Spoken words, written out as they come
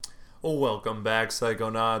Oh, welcome back,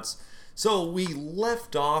 Psychonauts. So we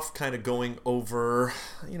left off kind of going over,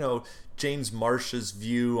 James Marsh's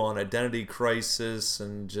view on identity crisis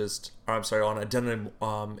and on identity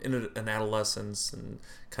in an adolescence and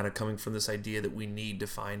kind of coming from this idea that we need to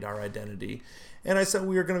find our identity. And I said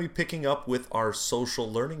we were going to be picking up with our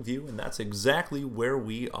social learning view, and that's exactly where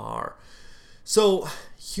we are. So,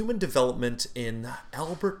 human development in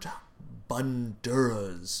Albert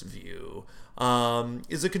Bandura's view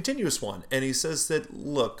is a continuous one. And he says that,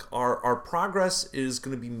 look, our progress is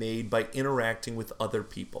going to be made by interacting with other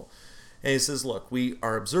people. And he says, look, we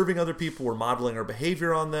are observing other people, we're modeling our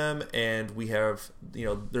behavior on them, and we have,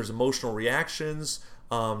 there's emotional reactions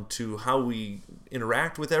to how we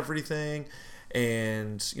interact with everything.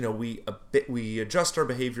 And we adjust our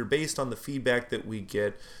behavior based on the feedback that we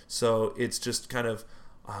get. So it's just kind of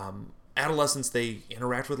adolescents, they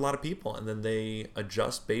interact with a lot of people, and then they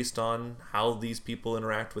adjust based on how these people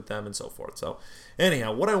interact with them and so forth. So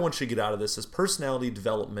anyhow, what I want you to get out of this is personality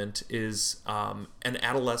development is an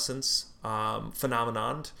adolescence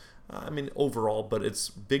phenomenon. Overall, but it's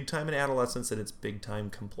big time in adolescence and it's big time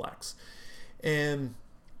complex. And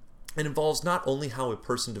it involves not only how a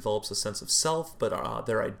person develops a sense of self, but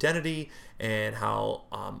their identity and how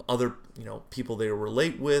other people they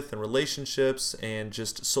relate with and relationships and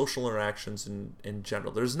just social interactions in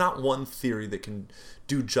general. There's not one theory that can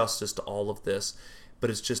do justice to all of this, but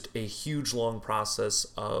it's just a huge, long process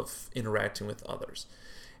of interacting with others.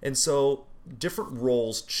 And so different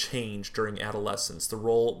roles change during adolescence. The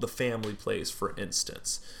role the family plays, for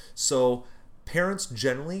instance. So parents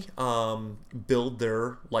generally build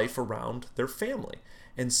their life around their family,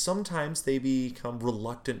 and sometimes they become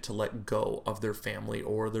reluctant to let go of their family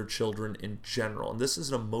or their children in general, and this is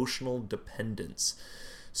an emotional dependence.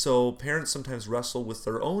 So parents sometimes wrestle with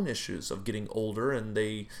their own issues of getting older and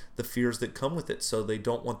the fears that come with it. So they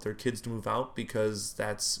don't want their kids to move out because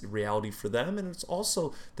that's reality for them, and it's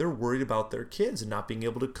also they're worried about their kids and not being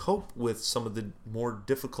able to cope with some of the more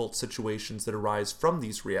difficult situations that arise from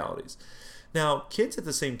these realities. Now, kids at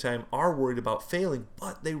the same time are worried about failing,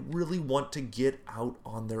 but they really want to get out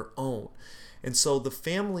on their own. And so the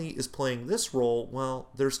family is playing this role. Well,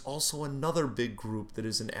 there's also another big group that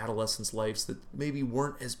is in adolescents' lives that maybe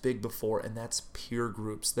weren't as big before, and that's peer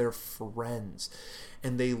groups. They're friends.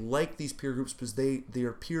 And they like these peer groups because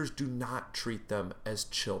their peers do not treat them as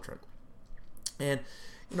children. And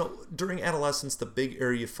during adolescence, the big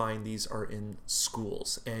area you find these are in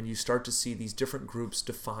schools, and you start to see these different groups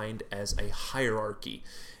defined as a hierarchy.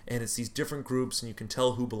 And it's these different groups, and you can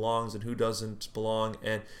tell who belongs and who doesn't belong.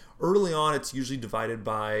 And early on, it's usually divided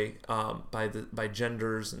by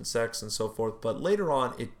genders and sex and so forth. But later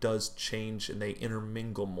on, it does change, and they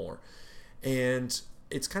intermingle more. And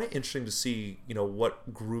it's kind of interesting to see,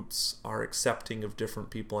 what groups are accepting of different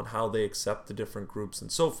people and how they accept the different groups and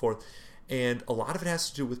so forth. And a lot of it has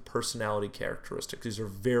to do with personality characteristics. These are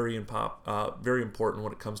very important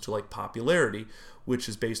when it comes to popularity, which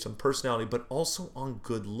is based on personality, but also on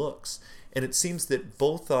good looks. And it seems that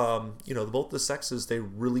both the sexes, they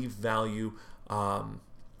really value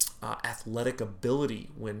athletic ability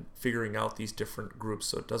when figuring out these different groups.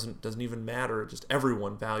 So it doesn't even matter. Just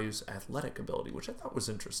everyone values athletic ability, which I thought was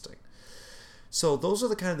interesting. So those are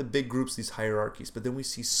the kind of the big groups, these hierarchies. But then we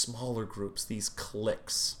see smaller groups, these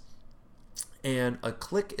cliques. And a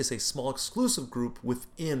clique is a small exclusive group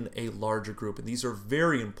within a larger group. And these are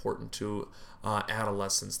very important to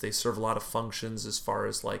adolescents. They serve a lot of functions as far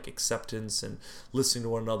as acceptance and listening to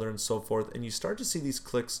one another and so forth. And you start to see these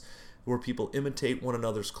cliques where people imitate one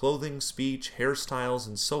another's clothing, speech, hairstyles,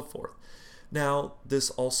 and so forth. Now,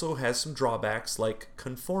 this also has some drawbacks like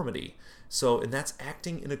conformity. And that's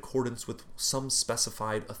acting in accordance with some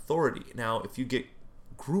specified authority. Now, if you get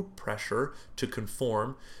group pressure to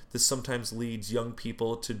conform, this sometimes leads young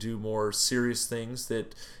people to do more serious things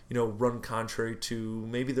that run contrary to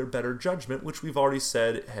maybe their better judgment, which we've already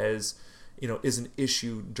said is an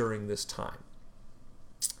issue during this time.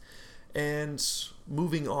 And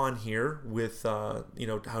moving on here with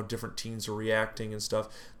how different teens are reacting and stuff,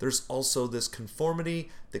 there's also this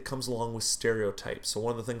conformity that comes along with stereotypes. So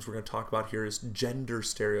one of the things we're going to talk about here is gender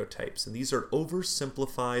stereotypes, and these are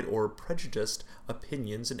oversimplified or prejudiced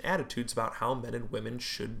opinions and attitudes about how men and women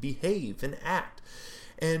should behave and act.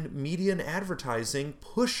 And media and advertising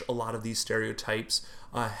push a lot of these stereotypes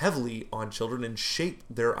heavily on children and shape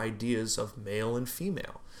their ideas of male and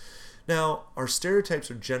female. Now, our stereotypes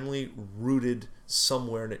are generally rooted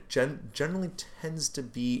somewhere, and it generally tends to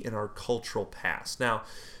be in our cultural past. Now,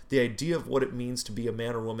 the idea of what it means to be a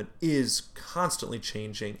man or woman is constantly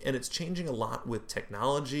changing, and it's changing a lot with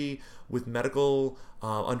technology, with medical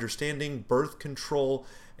understanding, birth control,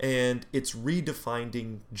 and it's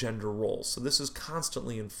redefining gender roles. So this is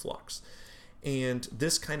constantly in flux. And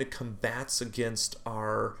this kind of combats against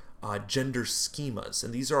our gender schemas.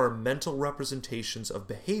 And these are our mental representations of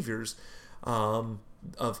behaviors of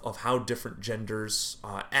how different genders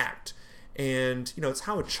act. And, it's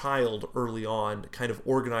how a child early on kind of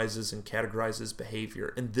organizes and categorizes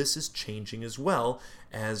behavior. And this is changing as well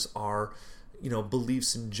as our,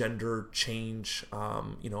 beliefs in gender change,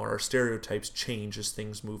 our stereotypes change as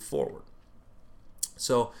things move forward.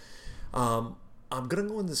 So, I'm going to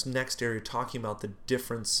go in this next area talking about the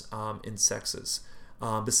difference in sexes,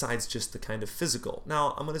 besides just the kind of physical.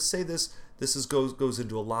 Now, I'm going to say this goes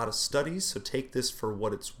into a lot of studies, so take this for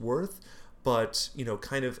what it's worth. But,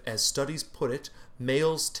 kind of as studies put it,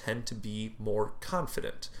 males tend to be more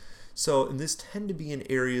confident. So, and this tend to be in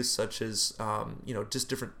areas such as, just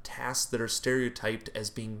different tasks that are stereotyped as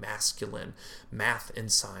being masculine, math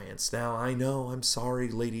and science. Now, I know, I'm sorry,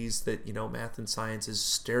 ladies, that, math and science is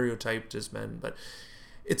stereotyped as men, but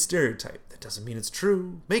it's stereotyped. That doesn't mean it's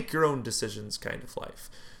true. Make your own decisions kind of life.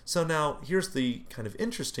 So now, here's the kind of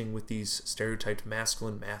interesting with these stereotyped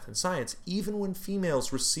masculine math and science. Even when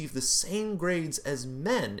females receive the same grades as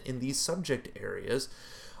men in these subject areas,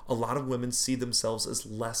 a lot of women see themselves as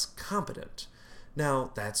less competent.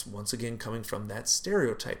 Now, that's once again coming from that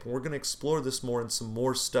stereotype. And we're going to explore this more in some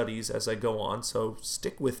more studies as I go on, so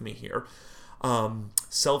stick with me here.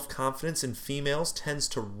 Self-confidence in females tends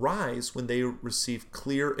to rise when they receive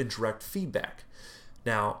clear and direct feedback.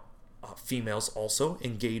 Now, females also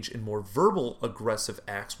engage in more verbal aggressive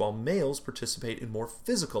acts while males participate in more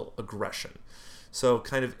physical aggression. So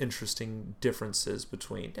kind of interesting differences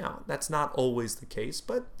between. Now, that's not always the case,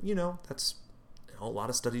 but, that's a lot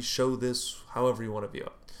of studies show this, however you want to view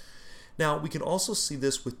it. Now, we can also see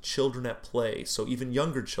this with children at play. So even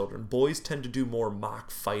younger children, boys tend to do more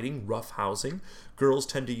mock fighting, roughhousing. Girls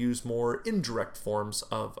tend to use more indirect forms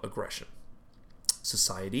of aggression.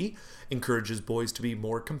 Society encourages boys to be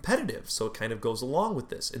more competitive, so it kind of goes along with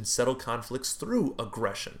this and settle conflicts through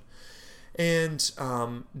aggression. And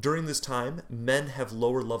during this time, men have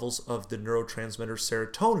lower levels of the neurotransmitter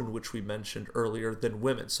serotonin, which we mentioned earlier, than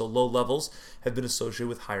women. So low levels have been associated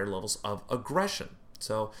with higher levels of aggression.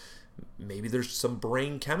 So maybe there's some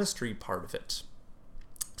brain chemistry part of it.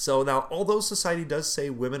 So now, although society does say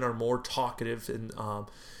women are more talkative and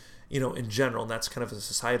in general, and that's kind of a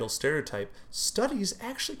societal stereotype, studies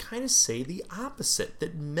actually kind of say the opposite,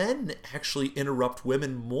 that men actually interrupt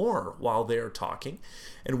women more while they are talking,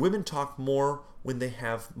 and women talk more when they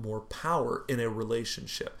have more power in a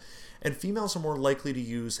relationship. And females are more likely to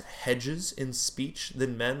use hedges in speech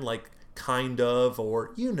than men, like kind of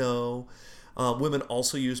or Women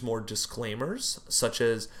also use more disclaimers, such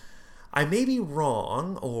as, I may be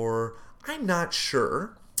wrong, or I'm not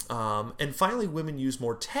sure. And finally, women use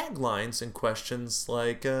more taglines and questions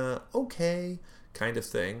like, okay, kind of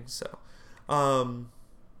thing. So,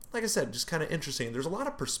 like I said, just kind of interesting. There's a lot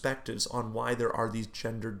of perspectives on why there are these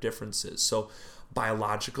gender differences. So,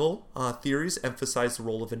 biological theories emphasize the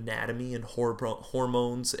role of anatomy and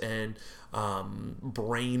hormones and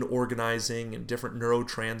brain organizing and different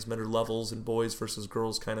neurotransmitter levels in boys versus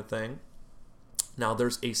girls kind of thing. Now,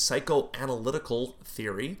 there's a psychoanalytical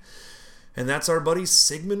theory, and that's our buddy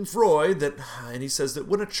Sigmund Freud, and he says that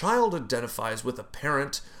when a child identifies with a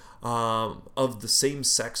parent of the same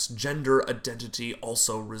sex, gender identity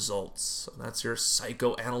also results. So that's your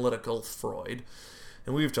psychoanalytical Freud.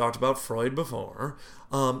 And we've talked about Freud before.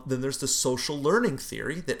 Then there's the social learning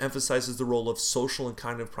theory that emphasizes the role of social and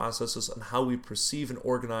cognitive processes on how we perceive and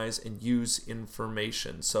organize and use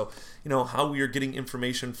information. So, how we are getting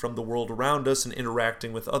information from the world around us and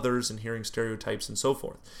interacting with others and hearing stereotypes and so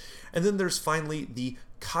forth. And then there's finally the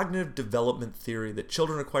cognitive development theory that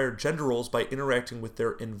children acquire gender roles by interacting with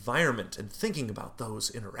their environment and thinking about those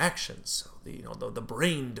interactions. So the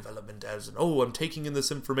brain development as I'm taking in this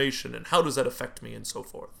information and how does that affect me and so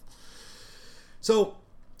forth. So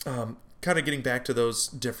kind of getting back to those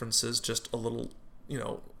differences just a little, then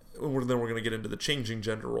we're going to get into the changing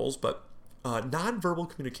gender roles, but nonverbal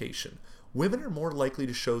communication. Women are more likely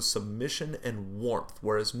to show submission and warmth,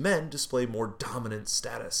 whereas men display more dominant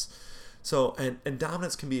status. So, and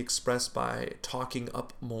dominance can be expressed by taking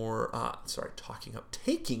up more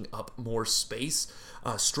space,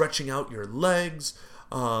 stretching out your legs.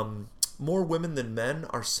 More women than men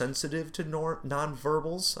are sensitive to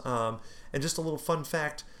nonverbals. And just a little fun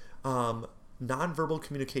fact, nonverbal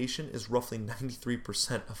communication is roughly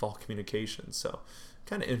 93% of all communication. So,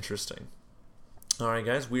 kind of interesting. All right,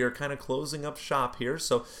 guys, we are kind of closing up shop here.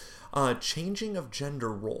 So, changing of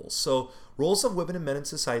gender roles. So, roles of women and men in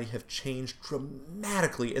society have changed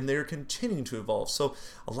dramatically, and they're continuing to evolve. So,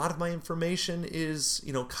 a lot of my information is,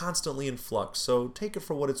 constantly in flux. So, take it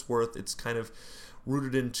for what it's worth. It's kind of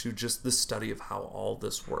rooted into just the study of how all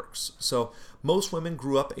this works. So, most women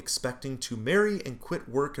grew up expecting to marry and quit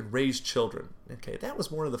work and raise children. Okay, that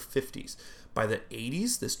was more of the 50s. By the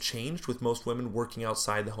 80s, this changed with most women working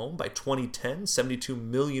outside the home. By 2010, 72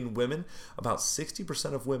 million women, about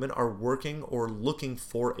 60% of women are working or looking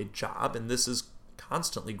for a job, and this is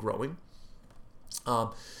constantly growing.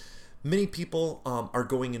 Many people are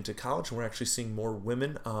going into college, and we're actually seeing more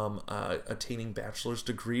women attaining bachelor's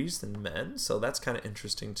degrees than men, so that's kind of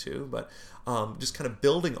interesting too. But just kind of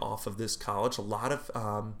building off of this college, a lot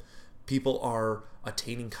of people are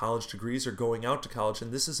attaining college degrees or going out to college,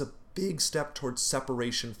 and this is a big step towards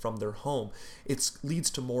separation from their home. It leads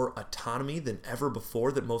to more autonomy than ever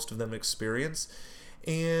before that most of them experience.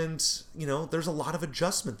 And, there's a lot of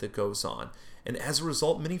adjustment that goes on. And as a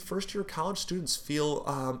result, many first-year college students feel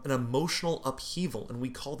an emotional upheaval, and we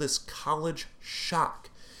call this college shock.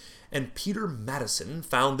 And Peter Madison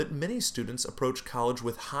found that many students approach college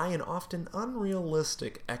with high and often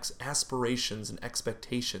unrealistic aspirations and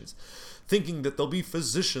expectations, thinking that they'll be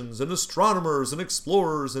physicians and astronomers and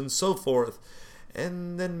explorers and so forth.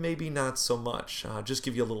 And then maybe not so much. Just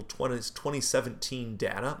give you a little 2017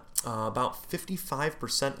 data. About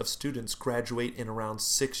 55% of students graduate in around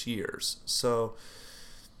 6 years. So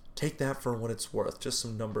take that for what it's worth. Just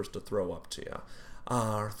some numbers to throw up to you.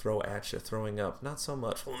 Or throw at you, throwing up, not so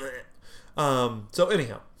much. So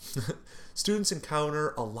anyhow, students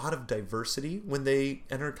encounter a lot of diversity when they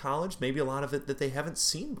enter college, maybe a lot of it that they haven't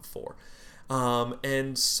seen before.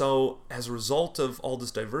 And so as a result of all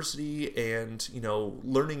this diversity and,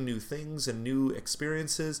 learning new things and new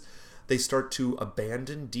experiences, they start to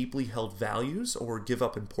abandon deeply held values or give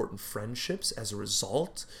up important friendships as a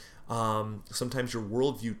result. Sometimes your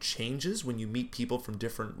worldview changes when you meet people from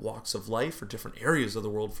different walks of life or different areas of the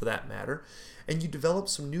world for that matter, and you develop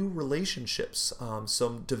some new relationships,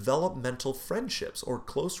 some developmental friendships or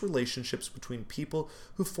close relationships between people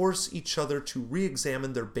who force each other to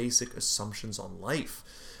re-examine their basic assumptions on life.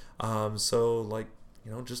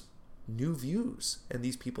 Just new views, and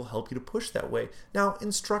these people help you to push that way. Now,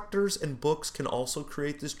 instructors and books can also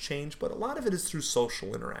create this change, but a lot of it is through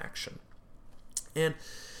social interaction. And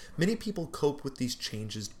many people cope with these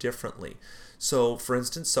changes differently. So, for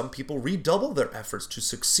instance, some people redouble their efforts to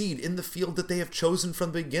succeed in the field that they have chosen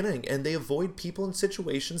from the beginning, and they avoid people and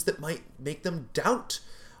situations that might make them doubt,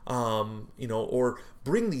 or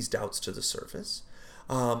bring these doubts to the surface.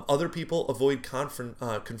 Other people avoid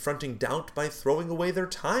confronting doubt by throwing away their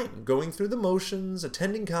time, going through the motions,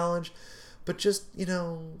 attending college, but just,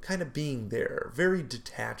 kind of being there, very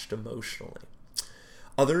detached emotionally.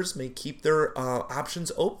 Others may keep their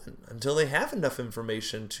options open until they have enough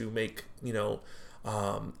information to make,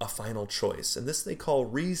 a final choice. And this they call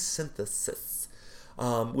resynthesis,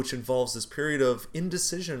 which involves this period of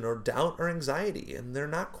indecision or doubt or anxiety, and they're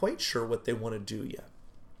not quite sure what they want to do yet.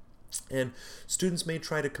 And students may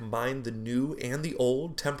try to combine the new and the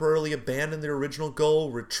old, temporarily abandon their original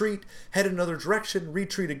goal, retreat, head another direction,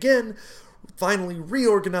 retreat again, finally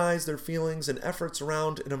reorganize their feelings and efforts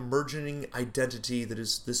around an emerging identity that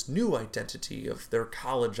is this new identity of their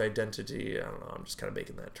college identity. I don't know, I'm just kind of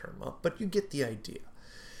making that term up, but you get the idea.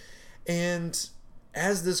 And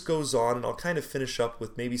as this goes on, and I'll kind of finish up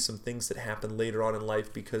with maybe some things that happen later on in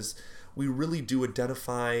life, because we really do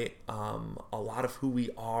identify a lot of who we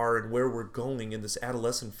are and where we're going in this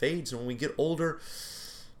adolescent phase. And when we get older,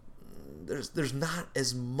 there's not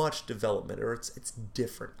as much development, or it's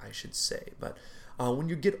different, I should say. But when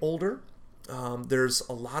you get older, there's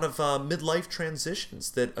a lot of midlife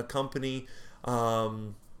transitions that accompany,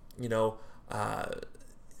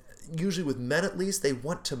 usually with men at least, they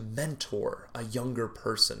want to mentor a younger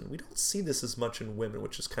person. We don't see this as much in women,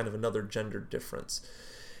 which is kind of another gender difference.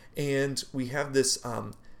 And we have this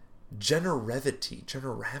generativity.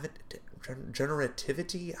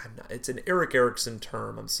 It's an Erik Erikson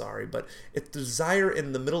term, I'm sorry, but it's the desire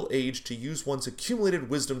in the middle age to use one's accumulated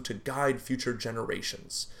wisdom to guide future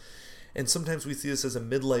generations. And sometimes we see this as a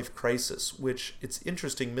midlife crisis, which, it's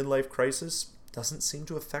interesting, midlife crisis doesn't seem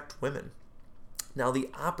to affect women. Now, the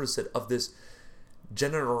opposite of this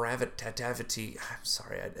generativity, Generativity.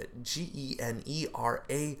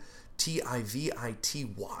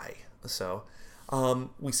 So,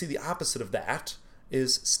 we see the opposite of that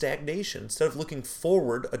is stagnation. Instead of looking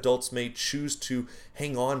forward, adults may choose to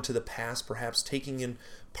hang on to the past, perhaps taking in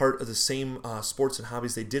part of the same sports and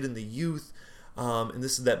hobbies they did in the youth, And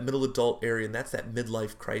this is that middle adult area, and that's that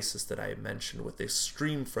midlife crisis that I mentioned with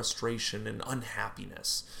extreme frustration and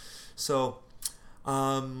unhappiness. So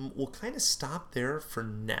we'll kind of stop there for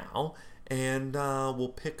now, and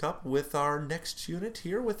we'll pick up with our next unit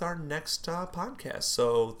here with our next podcast.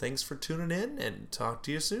 So thanks for tuning in, and talk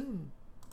to you soon.